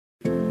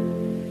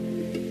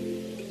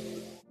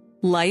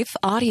Life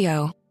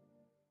Audio.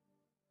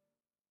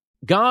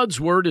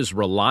 God's Word is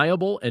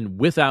reliable and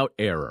without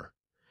error.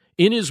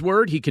 In His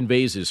Word, He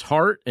conveys His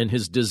heart and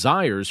His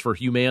desires for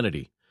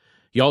humanity.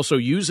 He also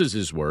uses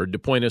His Word to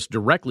point us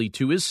directly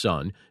to His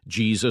Son,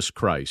 Jesus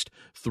Christ,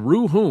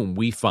 through whom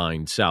we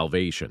find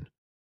salvation.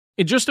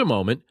 In just a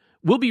moment,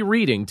 we'll be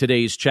reading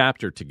today's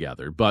chapter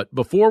together, but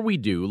before we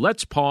do,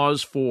 let's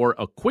pause for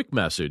a quick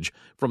message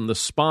from the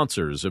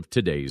sponsors of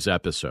today's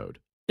episode.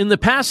 In the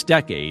past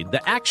decade,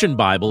 the Action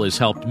Bible has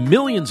helped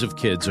millions of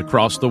kids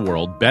across the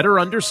world better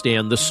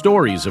understand the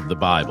stories of the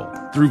Bible.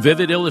 Through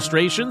vivid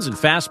illustrations and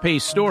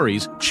fast-paced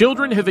stories,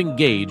 children have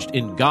engaged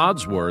in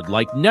God's Word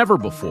like never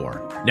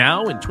before.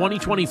 Now, in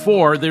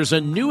 2024, there's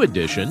a new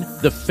edition,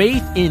 the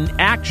Faith in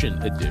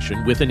Action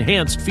edition, with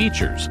enhanced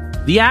features.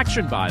 The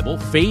Action Bible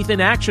Faith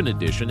in Action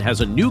Edition has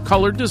a new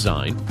colored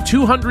design,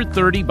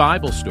 230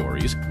 Bible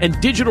stories, and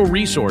digital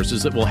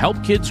resources that will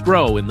help kids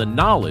grow in the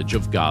knowledge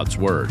of God's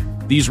Word.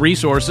 These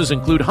resources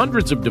include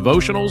hundreds of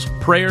devotionals,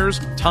 prayers,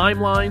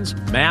 timelines,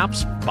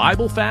 maps,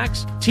 Bible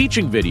facts,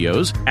 teaching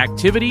videos,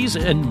 activities,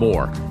 and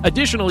more.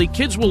 Additionally,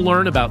 kids will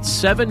learn about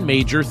 7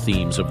 major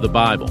themes of the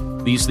Bible.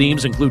 These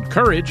themes include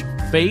courage,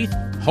 faith,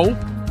 hope,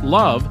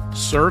 love,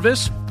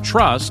 service,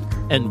 trust,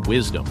 and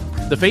wisdom.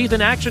 The Faith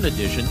in Action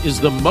Edition is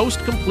the most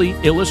complete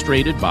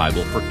illustrated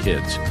Bible for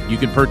kids. You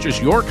can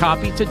purchase your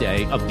copy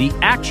today of the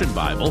Action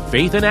Bible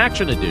Faith in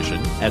Action Edition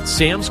at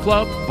Sam's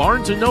Club,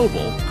 Barnes &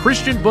 Noble,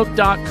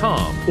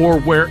 ChristianBook.com, or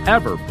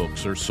wherever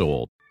books are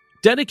sold.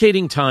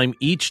 Dedicating time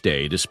each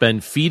day to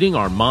spend feeding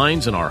our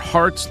minds and our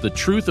hearts the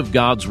truth of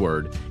God's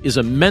Word is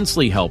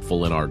immensely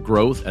helpful in our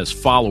growth as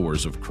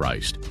followers of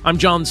Christ. I'm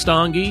John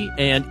Stange,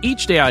 and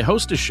each day I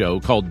host a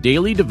show called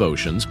Daily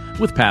Devotions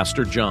with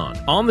Pastor John.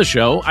 On the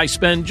show, I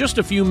spend just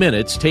a few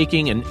minutes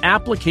taking an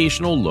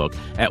applicational look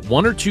at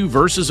 1 or 2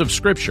 verses of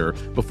Scripture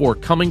before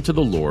coming to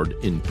the Lord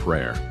in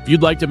prayer. If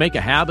you'd like to make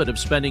a habit of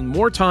spending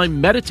more time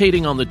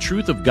meditating on the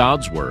truth of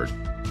God's Word,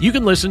 you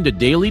can listen to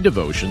Daily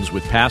Devotions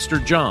with Pastor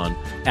John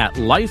at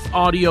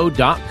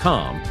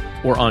lifeaudio.com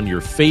or on your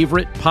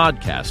favorite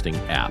podcasting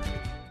app.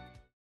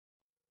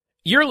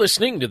 You're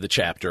listening to the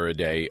Chapter a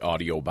Day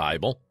Audio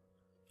Bible.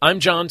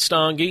 I'm John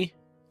Stange,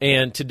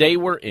 and today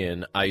we're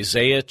in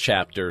Isaiah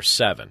chapter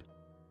 7,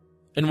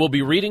 and we'll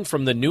be reading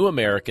from the New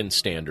American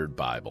Standard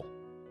Bible.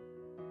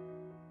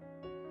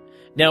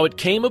 Now it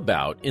came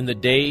about in the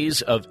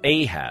days of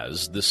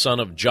Ahaz, the son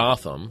of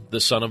Jotham,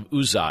 the son of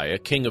Uzziah,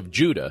 king of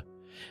Judah,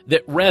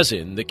 that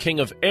Rezin, the king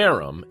of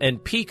Aram,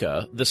 and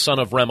Pekah, the son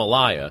of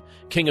Remaliah,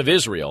 king of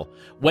Israel,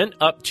 went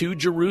up to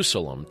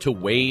Jerusalem to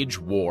wage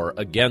war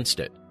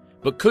against it,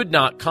 but could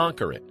not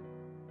conquer it.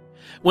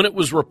 When it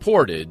was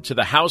reported to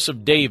the house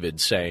of David,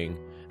 saying,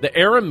 "The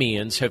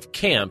Arameans have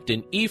camped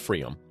in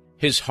Ephraim,"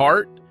 his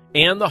heart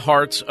and the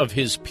hearts of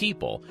his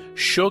people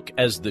shook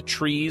as the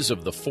trees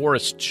of the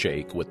forest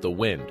shake with the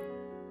wind.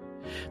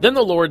 Then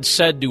the Lord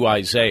said to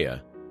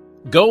Isaiah,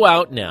 "Go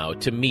out now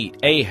to meet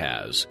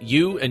Ahaz,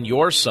 you and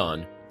your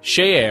son,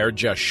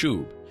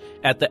 Shear-Jashub,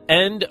 at the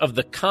end of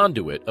the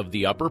conduit of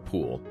the upper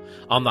pool,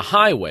 on the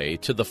highway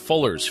to the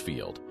fuller's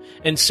field,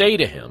 and say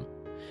to him,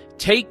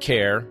 'Take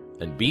care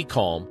and be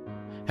calm,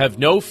 have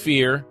no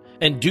fear,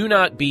 and do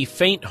not be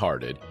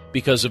faint-hearted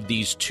because of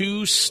these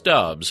 2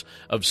 stubs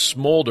of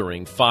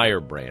smoldering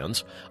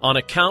firebrands, on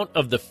account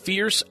of the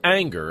fierce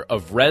anger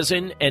of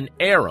Rezin and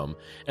Aram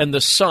and the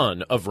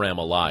son of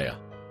Remaliah.'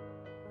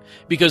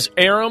 Because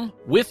Aram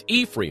with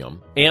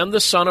Ephraim and the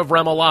son of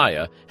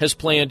Remaliah has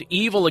planned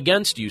evil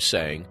against you,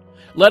 saying,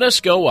 'Let us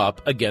go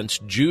up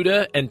against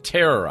Judah and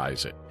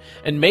terrorize it,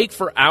 and make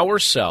for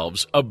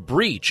ourselves a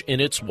breach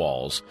in its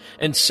walls,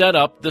 and set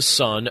up the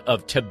son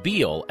of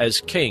Tabeel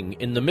as king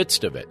in the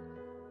midst of it.'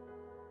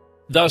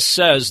 Thus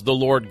says the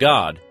Lord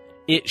God,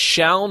 'It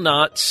shall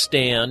not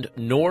stand,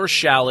 nor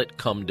shall it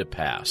come to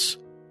pass.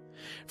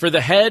 For the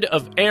head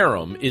of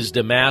Aram is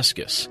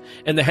Damascus,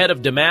 and the head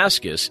of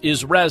Damascus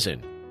is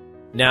Rezin.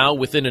 Now,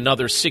 within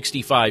another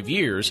 65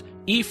 years,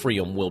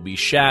 Ephraim will be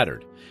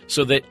shattered,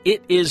 so that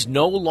it is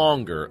no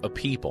longer a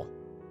people.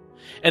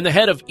 And the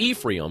head of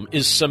Ephraim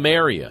is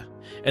Samaria,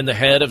 and the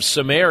head of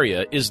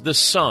Samaria is the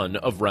son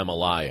of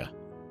Remaliah.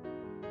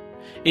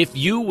 If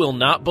you will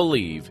not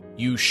believe,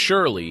 you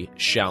surely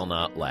shall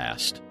not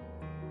last.'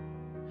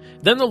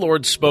 Then the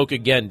Lord spoke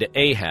again to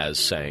Ahaz,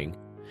 saying,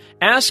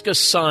 'Ask a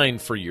sign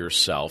for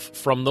yourself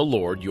from the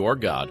Lord your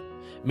God.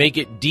 Make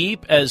it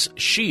deep as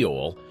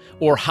Sheol,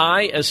 or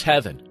high as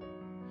heaven.'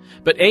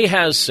 But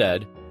Ahaz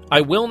said,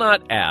 'I will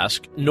not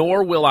ask,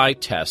 nor will I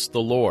test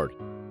the Lord.'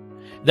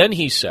 Then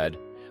he said,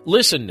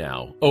 'Listen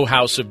now, O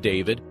house of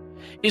David.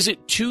 Is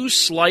it too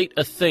slight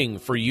a thing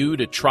for you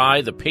to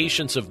try the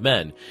patience of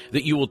men,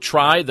 that you will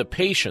try the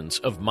patience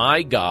of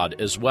my God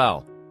as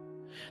well?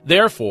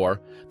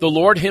 Therefore, the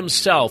Lord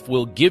himself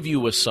will give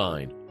you a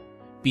sign.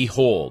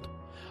 Behold,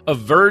 a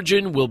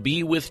virgin will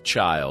be with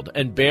child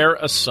and bear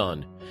a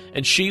son,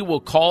 and she will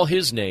call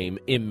his name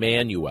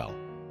Emmanuel.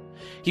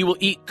 He will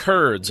eat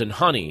curds and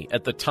honey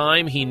at the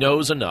time he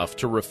knows enough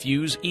to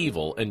refuse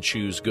evil and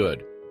choose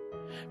good.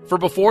 For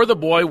before the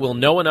boy will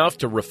know enough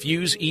to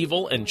refuse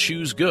evil and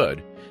choose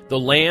good, the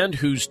land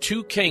whose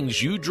 2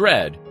 kings you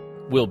dread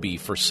will be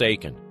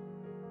forsaken.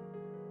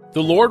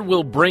 The Lord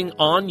will bring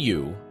on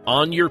you,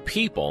 on your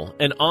people,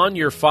 and on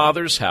your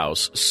father's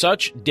house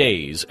such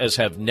days as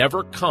have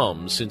never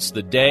come since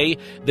the day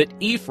that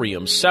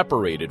Ephraim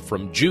separated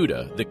from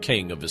Judah, the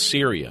king of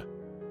Assyria.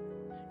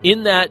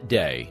 In that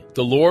day,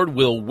 the Lord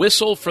will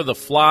whistle for the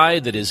fly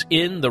that is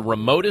in the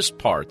remotest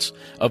parts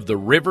of the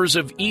rivers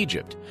of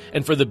Egypt,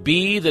 and for the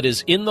bee that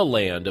is in the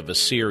land of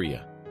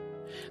Assyria.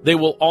 They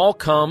will all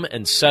come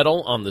and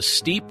settle on the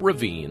steep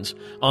ravines,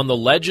 on the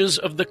ledges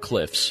of the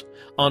cliffs,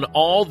 on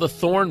all the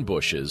thorn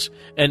bushes,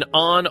 and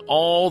on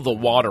all the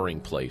watering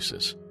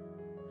places.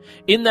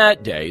 In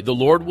that day, the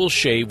Lord will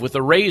shave with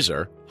a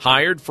razor,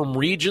 hired from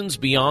regions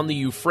beyond the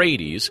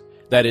Euphrates,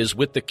 that is,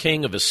 with the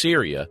king of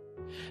Assyria,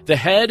 the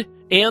head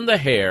and the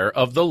hair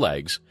of the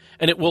legs,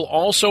 and it will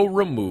also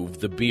remove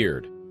the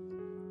beard.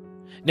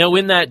 Now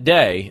in that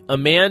day, a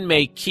man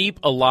may keep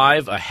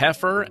alive a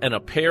heifer and a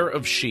pair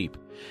of sheep,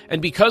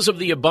 and because of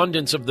the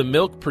abundance of the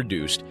milk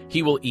produced,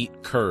 he will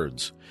eat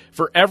curds.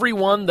 For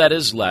everyone that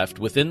is left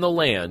within the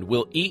land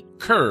will eat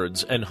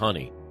curds and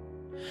honey.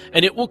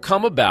 And it will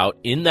come about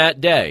in that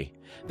day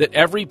that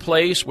every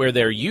place where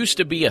there used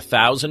to be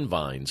 1,000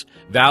 vines,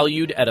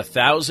 valued at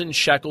 1,000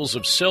 shekels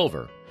of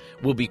silver,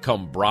 will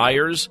become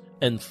briars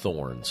and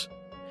thorns.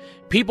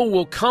 People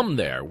will come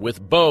there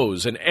with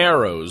bows and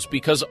arrows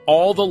because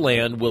all the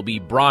land will be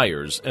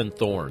briars and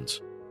thorns.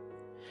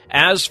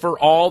 As for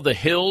all the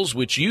hills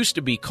which used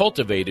to be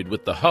cultivated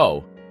with the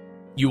hoe,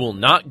 you will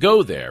not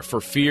go there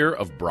for fear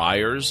of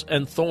briars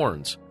and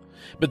thorns,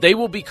 but they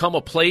will become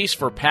a place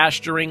for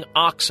pasturing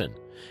oxen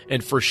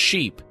and for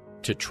sheep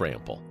to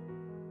trample.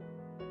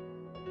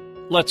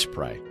 Let's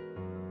pray.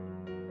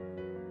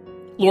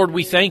 Lord,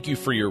 we thank you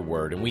for your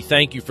word, and we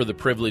thank you for the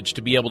privilege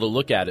to be able to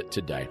look at it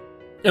today.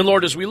 And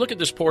Lord, as we look at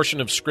this portion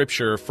of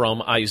Scripture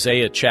from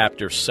Isaiah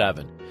chapter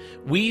 7,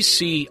 we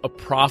see a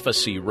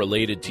prophecy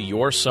related to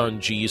your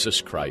Son,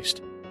 Jesus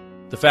Christ.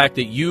 The fact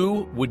that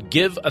you would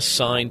give a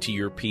sign to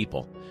your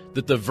people,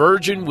 that the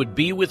virgin would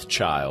be with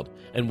child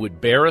and would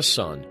bear a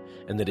son,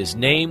 and that his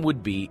name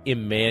would be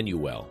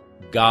Emmanuel,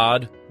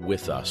 God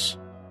with us.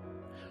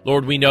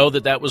 Lord, we know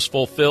that that was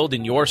fulfilled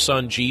in your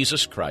Son,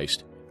 Jesus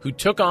Christ, who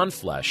took on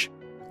flesh,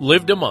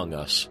 lived among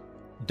us,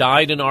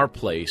 died in our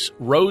place,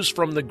 rose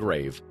from the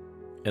grave,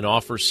 and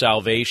offers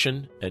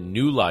salvation and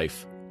new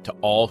life to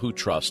all who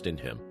trust in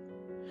him.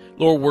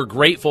 Lord, we're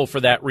grateful for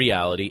that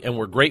reality, and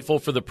we're grateful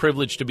for the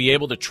privilege to be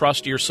able to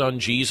trust your Son,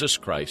 Jesus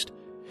Christ.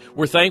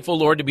 We're thankful,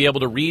 Lord, to be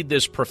able to read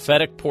this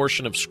prophetic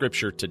portion of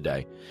Scripture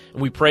today,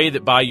 and we pray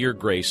that by your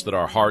grace that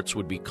our hearts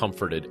would be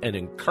comforted and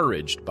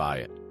encouraged by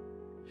it.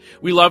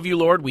 We love you,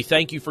 Lord. We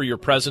thank you for your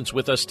presence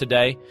with us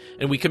today,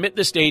 and we commit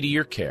this day to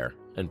your care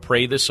and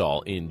pray this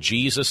all in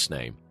Jesus'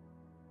 name.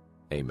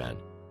 Amen.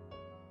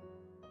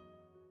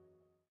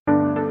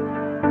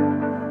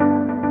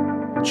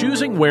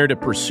 Choosing where to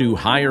pursue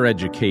higher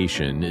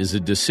education is a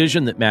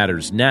decision that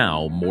matters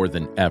now more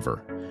than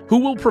ever. Who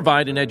will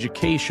provide an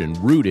education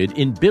rooted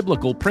in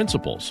biblical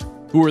principles?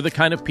 Who are the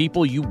kind of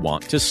people you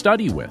want to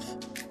study with?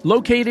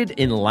 Located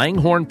in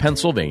Langhorne,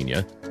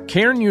 Pennsylvania,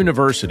 Cairn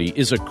University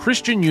is a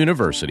Christian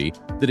university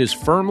that is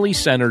firmly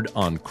centered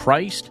on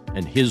Christ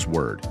and His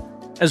Word.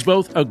 As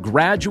both a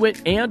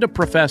graduate and a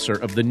professor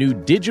of the new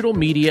Digital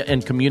Media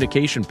and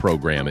Communication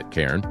program at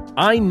Cairn,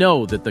 I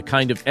know that the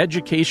kind of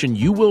education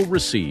you will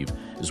receive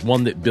is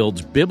one that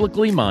builds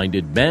biblically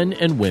minded men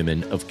and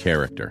women of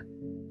character.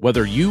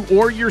 Whether you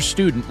or your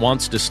student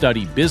wants to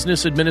study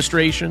business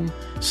administration,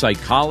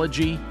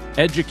 psychology,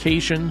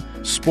 education,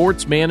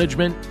 sports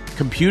management,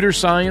 computer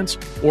science,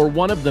 or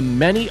one of the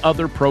many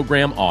other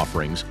program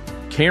offerings,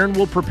 Cairn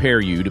will prepare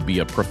you to be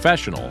a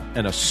professional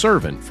and a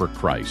servant for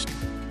Christ.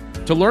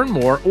 To learn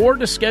more or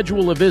to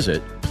schedule a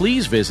visit,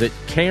 please visit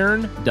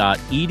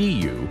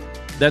cairn.edu.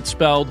 That's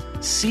spelled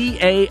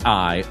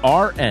CAIRN.edu.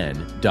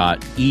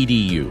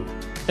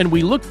 And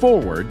we look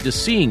forward to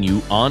seeing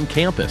you on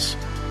campus.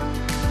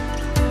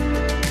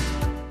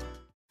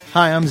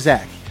 Hi, I'm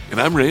Zach. And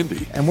I'm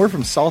Randy. And we're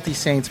from Salty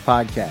Saints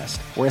Podcast.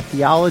 We're a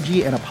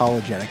theology and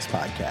apologetics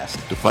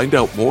podcast. To find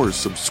out more,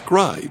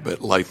 subscribe at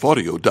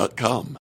lifeaudio.com.